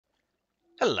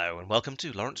Hello and welcome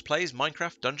to Laurence Plays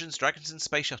Minecraft Dungeons, Dragons and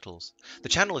Space Shuttles. The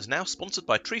channel is now sponsored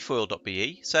by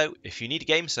trefoil.be, so if you need a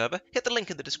game server, hit the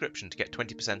link in the description to get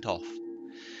 20% off.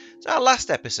 So our last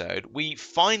episode, we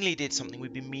finally did something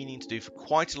we've been meaning to do for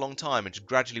quite a long time and just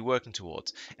gradually working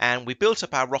towards, and we built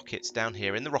up our rockets down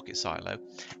here in the rocket silo,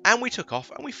 and we took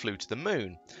off and we flew to the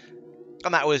moon.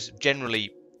 And that was generally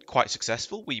quite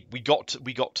successful. We got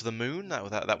to the moon.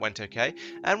 That went okay.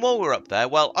 And while we were up there,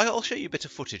 well, I'll show you a bit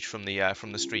of footage from the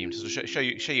stream to show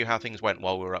you how things went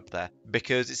while we were up there,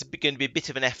 because it's going to be a bit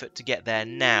of an effort to get there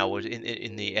now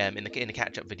in the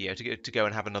catch up video to go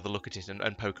and have another look at it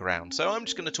and poke around. So I'm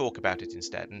just going to talk about it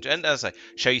instead, and as I say,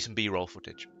 show you some B-roll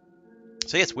footage.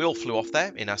 So yes, we all flew off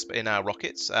there in our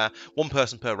rockets, one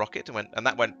person per rocket, and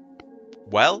that went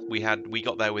well. We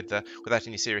got there without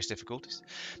any serious difficulties.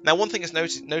 Now, one thing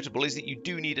that's notable is that you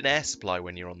do need an air supply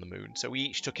when you're on the moon. So we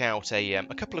each took out a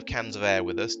couple of cans of air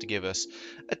with us to give us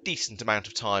a decent amount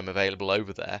of time available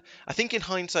over there. I think in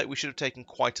hindsight we should have taken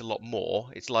quite a lot more.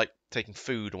 It's like taking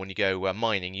food when you go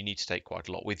mining. You need to take quite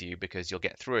a lot with you because you'll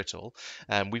get through it all.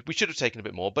 We should have taken a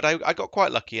bit more, but I got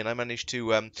quite lucky and I managed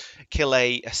to kill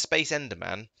a space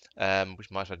enderman. Which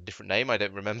might have had a different name, I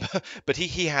don't remember. But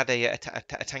he had a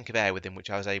tank of air with him, which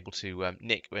I was able to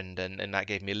nick, and that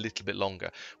gave me a little bit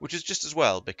longer, which is just as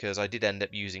well because I did end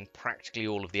up using practically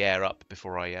all of the air up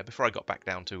before I got back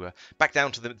down to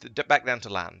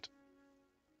land.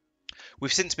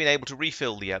 We've since been able to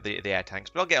refill the air tanks,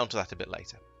 but I'll get onto that a bit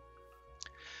later.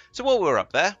 So while we were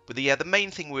up there, the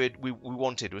main thing we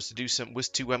wanted was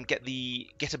to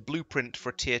get a blueprint for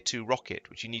a tier 2 rocket,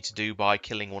 which you need to do by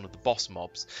killing one of the boss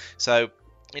mobs. So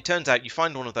it turns out you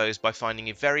find one of those by finding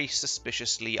a very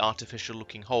suspiciously artificial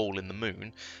looking hole in the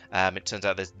moon. It turns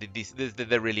out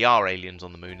there really are aliens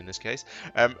on the moon in this case.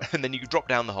 And then you drop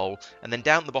down the hole, and then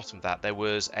down at the bottom of that there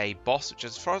was a boss, which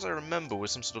as far as I remember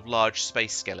was some sort of large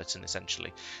space skeleton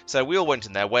essentially. So we all went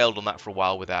in there, wailed on that for a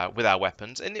while with our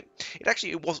weapons, and it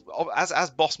was, as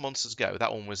boss monsters go,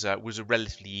 that one was a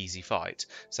relatively easy fight.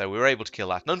 So we were able to kill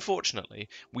that, and unfortunately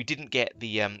we didn't get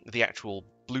the actual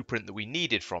blueprint that we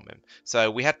needed from him. So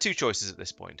we had two choices at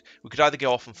this point. We could either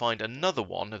go off and find another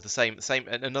one of the same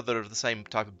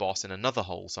type of boss in another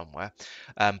hole somewhere,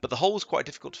 but the hole was quite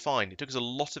difficult to find. It took us a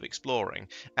lot of exploring,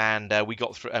 and we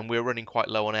got through, and we were running quite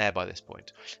low on air by this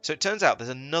point. So it turns out there's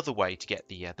another way to get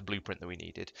the blueprint that we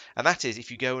needed, and that is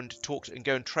if you go and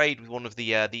trade with one of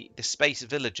the space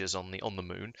villagers on the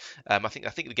moon. I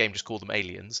think the game just called them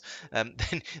aliens.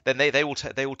 Then they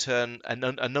will turn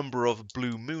a number of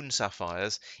blue moon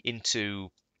sapphires into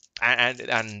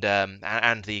the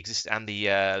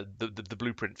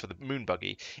blueprint for the moon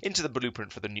buggy into the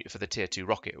blueprint for the tier 2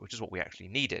 rocket, which is what we actually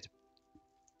needed.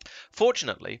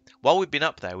 Fortunately, while we've been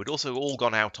up there, we'd also all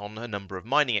gone out on a number of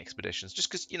mining expeditions. Just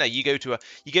because you go to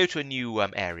a new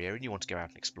area and you want to go out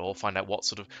and explore, find out what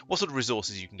sort of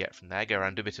resources you can get from there, go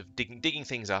around, do a bit of digging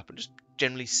things up, and just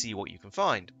generally see what you can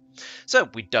find. So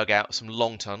we dug out some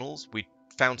long tunnels. We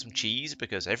found some cheese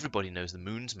because everybody knows the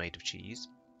moon's made of cheese.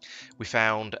 We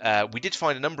did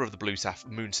find a number of the blue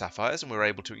moon sapphires, and we were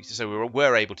able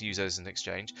to use those in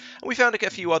exchange. And we found a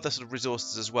few other sort of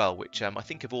resources as well, which I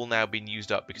think have all now been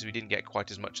used up because we didn't get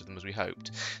quite as much of them as we hoped.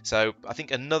 So I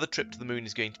think another trip to the moon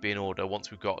is going to be in order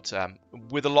once we've got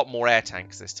with a lot more air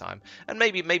tanks this time, and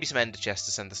maybe some ender chests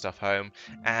to send the stuff home.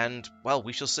 And well,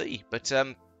 we shall see. But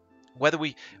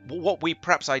what we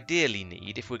perhaps ideally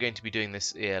need, if we're going to be doing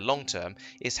this long term,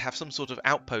 is have some sort of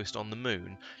outpost on the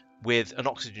moon with an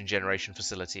oxygen generation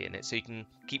facility in it, so you can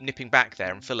keep nipping back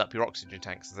there and fill up your oxygen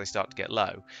tanks as they start to get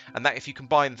low. And that if you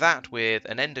combine that with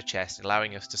an ender chest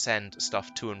allowing us to send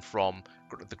stuff to and from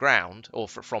the ground or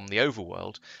from the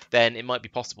overworld, then it might be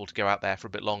possible to go out there for a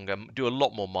bit longer, do a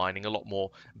lot more mining, a lot more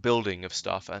building of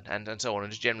stuff, and so on,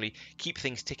 and just generally keep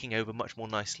things ticking over much more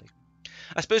nicely.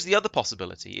 I suppose the other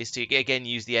possibility is to again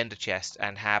use the ender chest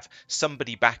and have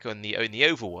somebody back in the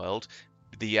overworld,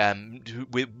 taking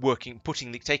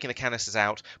the canisters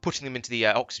out, putting them into the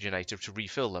oxygenator to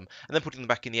refill them, and then putting them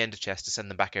back in the ender chest to send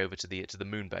them back over to the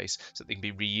moon base so that they can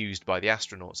be reused by the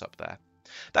astronauts up there.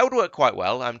 That would work quite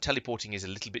well. Teleporting is a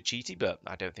little bit cheaty, but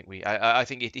I don't think I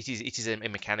think it is a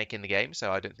mechanic in the game,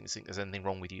 so I don't think there's anything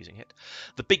wrong with using it.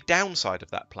 The big downside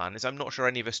of that plan is I'm not sure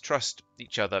any of us trust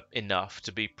each other enough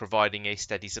to be providing a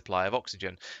steady supply of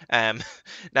oxygen.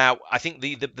 Now, I think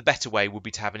the better way would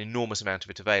be to have an enormous amount of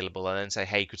it available, and then say,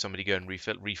 hey, could somebody go and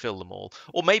refill them all?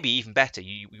 Or maybe even better,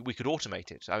 we could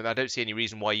automate it. I don't see any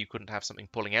reason why you couldn't have something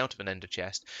pulling out of an ender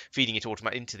chest, feeding it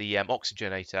into the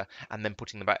oxygenator, and then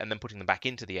putting them back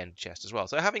into the ender chest as well.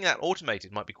 So having that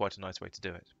automated might be quite a nice way to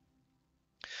do it.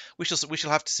 We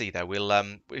shall have to see though.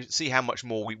 We'll see how much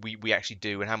more we actually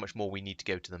do and how much more we need to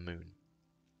go to the moon.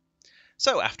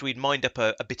 So after we'd mined up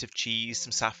a bit of cheese,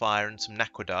 some sapphire, and some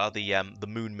naquadar, the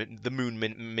moon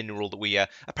mineral that we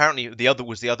apparently the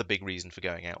other big reason for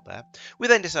going out there, we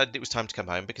then decided it was time to come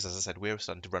home because, as I said, we were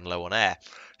starting to run low on air.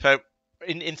 So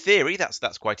in theory,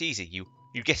 that's quite easy. You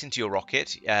get into your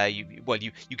rocket. You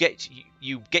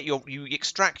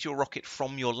extract your rocket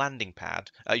from your landing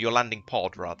pad, your landing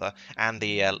pod rather, and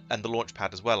the launch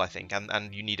pad as well, I think.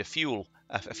 And you need a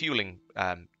fueling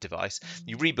device.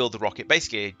 You rebuild the rocket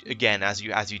basically again as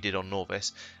you did on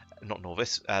Norvis. Not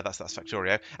Norvis, that's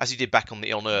Factorio, as you did back on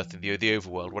Earth, the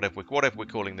overworld, whatever we're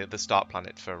calling the start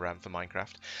planet for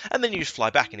Minecraft, and then you just fly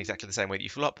back in exactly the same way that you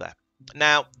flew up there.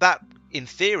 Now that, in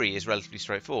theory, is relatively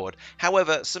straightforward.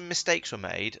 However, some mistakes were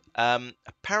made.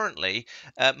 Apparently,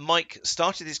 Mike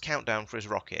started his countdown for his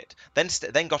rocket, then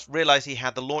realised he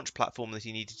had the launch platform that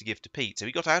he needed to give to Pete. So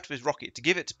he got out of his rocket to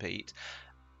give it to Pete,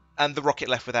 and the rocket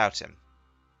left without him.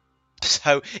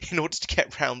 So, in order to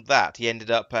get round that, he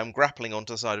ended up grappling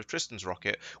onto the side of Tristan's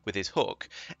rocket with his hook,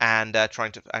 and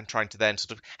trying to then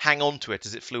sort of hang on to it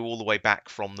as it flew all the way back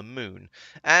from the moon.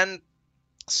 And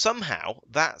somehow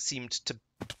that seemed to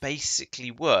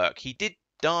basically work. He did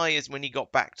die as when he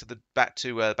got back to the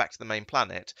main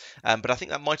planet, but I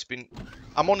think that might have been.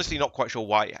 I'm honestly not quite sure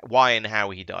why and how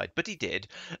he died, but he did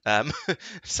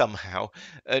somehow.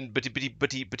 But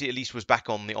he at least was back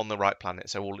on the right planet,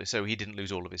 so he didn't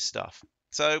lose all of his stuff.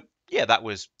 So yeah, that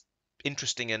was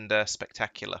interesting and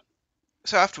spectacular.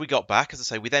 So after we got back, as I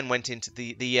say, we then went into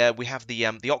we have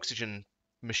the oxygen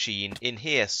machine in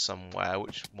here somewhere.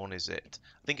 Which one is it?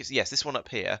 I think it's, yes, this one up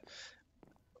here.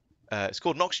 It's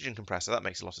called an oxygen compressor. That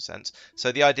makes a lot of sense.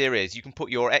 So the idea is you can put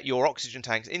your oxygen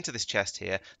tanks into this chest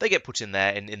here. They get put in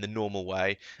there in the normal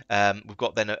way. We've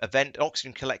got then an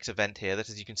oxygen collector vent here that,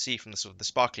 as you can see from the sort of the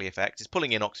sparkly effect, is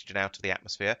pulling in oxygen out of the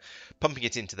atmosphere, pumping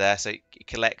it into there, so it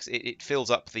collects. It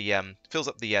fills up the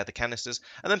canisters,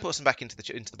 and then puts them back into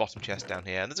the bottom chest down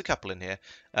here. And there's a couple in here,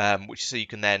 which so you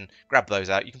can then grab those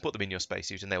out. You can put them in your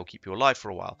spacesuit, and they will keep you alive for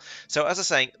a while. So as I was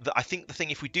saying, I think the thing,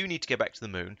 if we do need to go back to the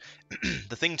moon,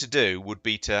 the thing to do would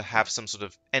be to have some sort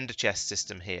of ender chest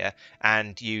system here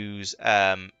and use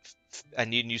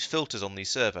filters on these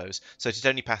servos, so it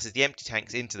only passes the empty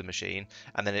tanks into the machine,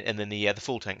 and then the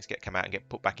full tanks come out and get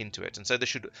put back into it. And so there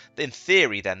should, in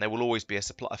theory, then there will always be a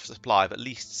supply of at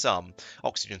least some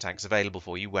oxygen tanks available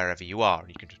for you wherever you are, and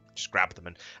you can just grab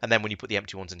them, and then when you put the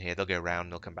empty ones in here, they'll go around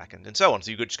and they'll come back and so on. So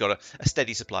you've just got a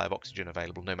steady supply of oxygen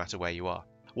available no matter where you are.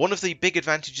 One of the big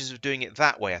advantages of doing it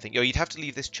that way, I think, you'd have to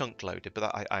leave this chunk loaded,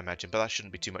 but I imagine, but that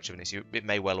shouldn't be too much of an issue. It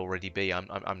may well already be.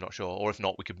 I'm not sure, or if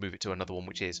not, we could move it to another one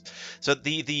which is. So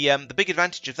the big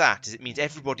advantage of that is it means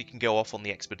everybody can go off on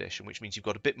the expedition, which means you've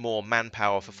got a bit more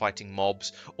manpower for fighting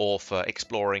mobs or for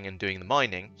exploring and doing the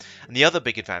mining. And the other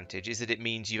big advantage is that it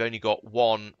means you've only got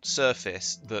one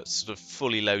surface that's sort of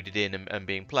fully loaded in and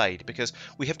being played, because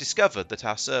we have discovered that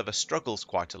our server struggles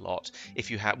quite a lot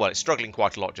if you have, well, it's struggling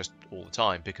quite a lot just all the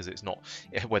time, because it's not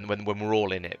when we're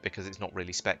all in it, because it's not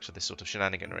really spec'd for this sort of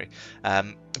shenaniganry.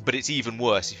 But it's even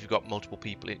worse if you've got multiple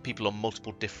people on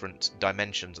multiple different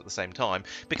dimensions at the same time,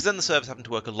 because then the server's having to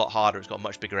work a lot harder. It's got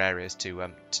much bigger areas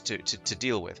to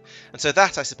deal with. And so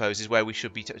that, I suppose, is where we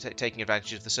should be taking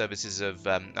advantage of the services of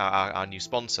our new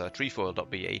sponsor,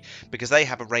 trefoil.be, because they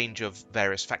have a range of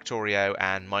various Factorio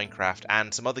and Minecraft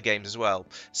and some other games as well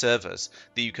servers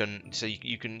that you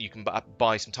can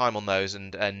buy some time on those,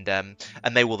 and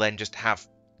they will then just have,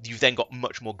 you've then got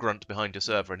much more grunt behind your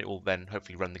server, and it will then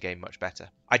hopefully run the game much better.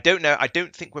 I don't know. I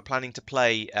don't think we're planning to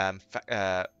play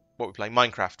what we're playing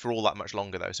Minecraft for all that much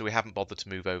longer though, so we haven't bothered to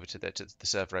move over to the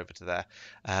server over to there.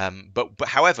 But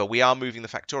however, we are moving the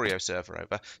Factorio server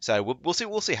over, so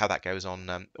we'll see how that goes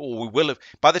on. Or we will have,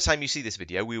 by the time you see this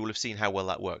video, we will have seen how well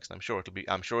that works, and I'm sure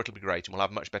it'll be great, and we'll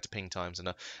have much better ping times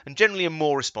and generally a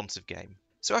more responsive game.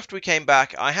 So after we came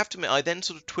back, I have to admit, I then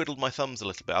sort of twiddled my thumbs a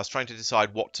little bit. I was trying to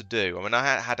decide what to do. I mean,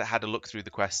 I had a look through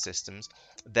the quest systems.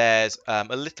 There's a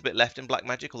little bit left in Black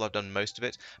Magic, although I've done most of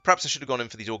it. Perhaps I should have gone in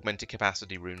for these augmented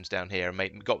capacity runes down here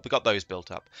and got those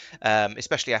built up.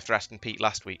 Especially after asking Pete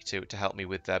last week to help me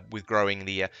with growing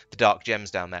the dark gems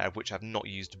down there, of which I've not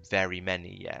used very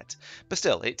many yet. But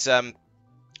still, it's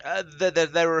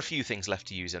there are a few things left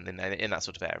to use in that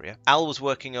sort of area. Al was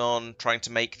working on trying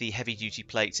to make the heavy-duty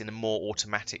plates in a more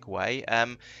automatic way.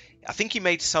 I think he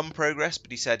made some progress, but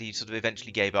he said he sort of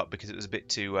eventually gave up because it was a bit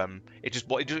too.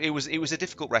 It was a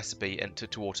difficult recipe to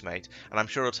automate, and I'm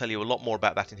sure he'll tell you a lot more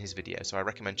about that in his video. So I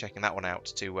recommend checking that one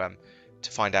out to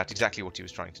find out exactly what he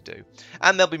was trying to do.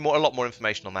 And there'll be a lot more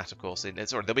information on that, of course.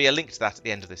 There'll be a link to that at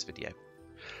the end of this video.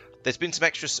 There's been some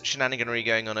extra shenaniganery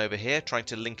going on over here, trying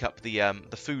to link up the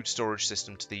food storage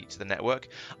system to the network.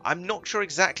 I'm not sure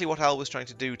exactly what Al was trying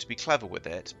to do to be clever with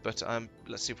it, but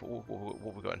let's see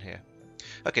what we've got in here.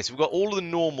 Okay, so we've got all of the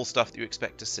normal stuff that you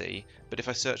expect to see, but if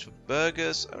I search for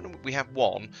burgers, oh, no, we have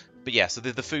one. But yeah, so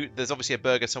the food, there's obviously a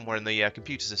burger somewhere in the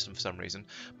computer system for some reason,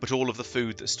 but all of the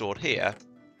food that's stored here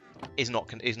is not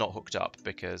hooked up,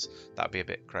 because that'd be a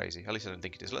bit crazy. At least I don't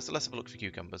think it is. Let's have a look for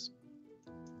cucumbers.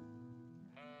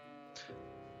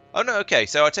 Oh no, okay,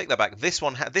 so I take that back.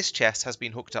 This chest has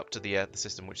been hooked up to the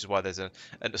system, which is why there's a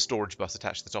storage bus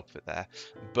attached to the top of it there.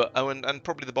 But and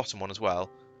probably the bottom one as well.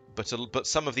 But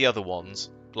some of the other ones,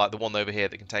 like the one over here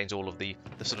that contains all of the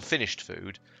sort of finished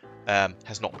food,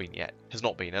 has not been yet.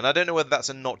 And I don't know whether that's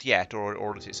a not yet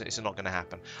or it's not going to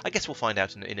happen. I guess we'll find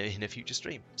out in a future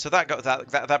stream. So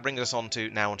that brings us on to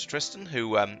Tristan,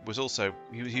 who was also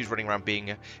he was running around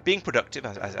being productive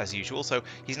as usual. So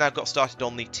he's now got started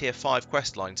on the tier 5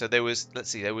 quest line. So there was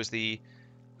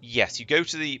you go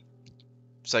to the.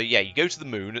 So yeah, you go to the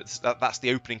moon. That's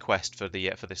the opening quest for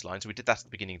this line. So we did that at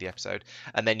the beginning of the episode,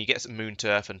 and then you get some moon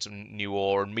turf and some new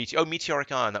ore and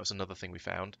meteoric iron. That was another thing we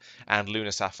found, and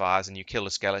lunar sapphires. And you kill a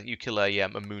skeleton. You kill a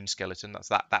moon skeleton. That's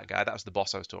that guy. That was the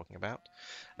boss I was talking about.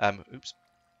 Oops.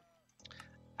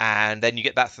 And then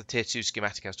that's the tier 2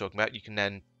 schematic I was talking about. You can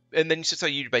then. And then so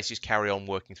you basically just carry on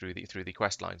working through the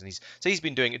quest lines, and he's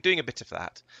been doing a bit of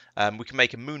that. We can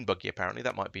make a moon buggy apparently.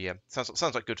 That might be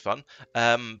sounds like good fun.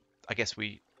 I guess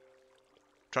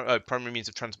primary means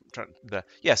of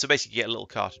so basically you get a little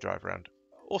car to drive around.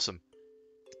 Awesome.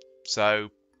 So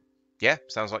yeah,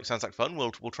 sounds like fun.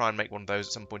 We'll try and make one of those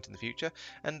at some point in the future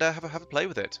and have a play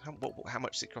with it. How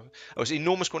much does it cost? Oh, it's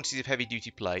enormous quantities of heavy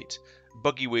duty plate,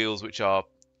 buggy wheels which are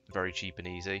very cheap and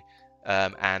easy,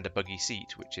 and a buggy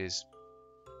seat which is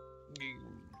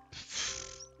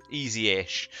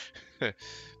easy-ish.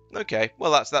 Okay,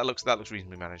 well that looks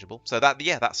reasonably manageable. So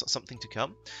that's something to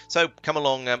come. So come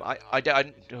along. I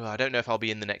don't know if I'll be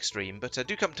in the next stream, but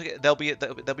do come to. They'll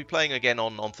be playing again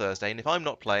on Thursday, and if I'm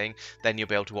not playing, then you'll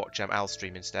be able to watch Al's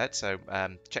stream instead. So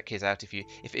check his out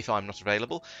if I'm not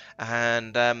available,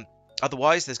 and.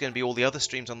 Otherwise, there's going to be all the other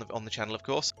streams on the channel, of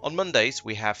course. On Mondays,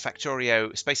 we have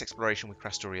Factorio Space Exploration with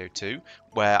Crastorio 2,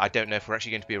 where I don't know if we're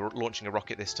actually going to be launching a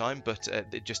rocket this time, but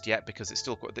just yet, because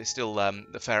there's still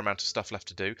a fair amount of stuff left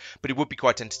to do. But it would be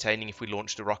quite entertaining if we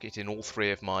launched a rocket in all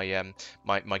 3 of my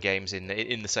my games in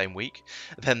the same week.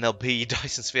 Then there'll be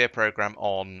Dyson Sphere Program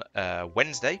on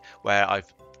Wednesday, where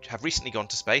have recently gone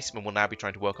to space and will now be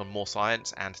trying to work on more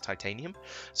science and titanium.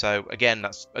 So again,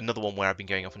 that's another one where I've been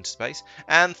going off into space.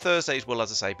 And Thursdays will,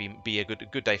 as I say, be a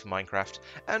good day for Minecraft.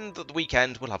 And the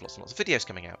weekend we'll have lots and lots of videos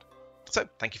coming out. So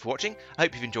thank you for watching. I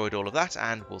hope you've enjoyed all of that,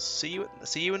 and we'll see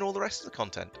you in all the rest of the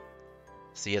content.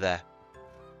 See you there.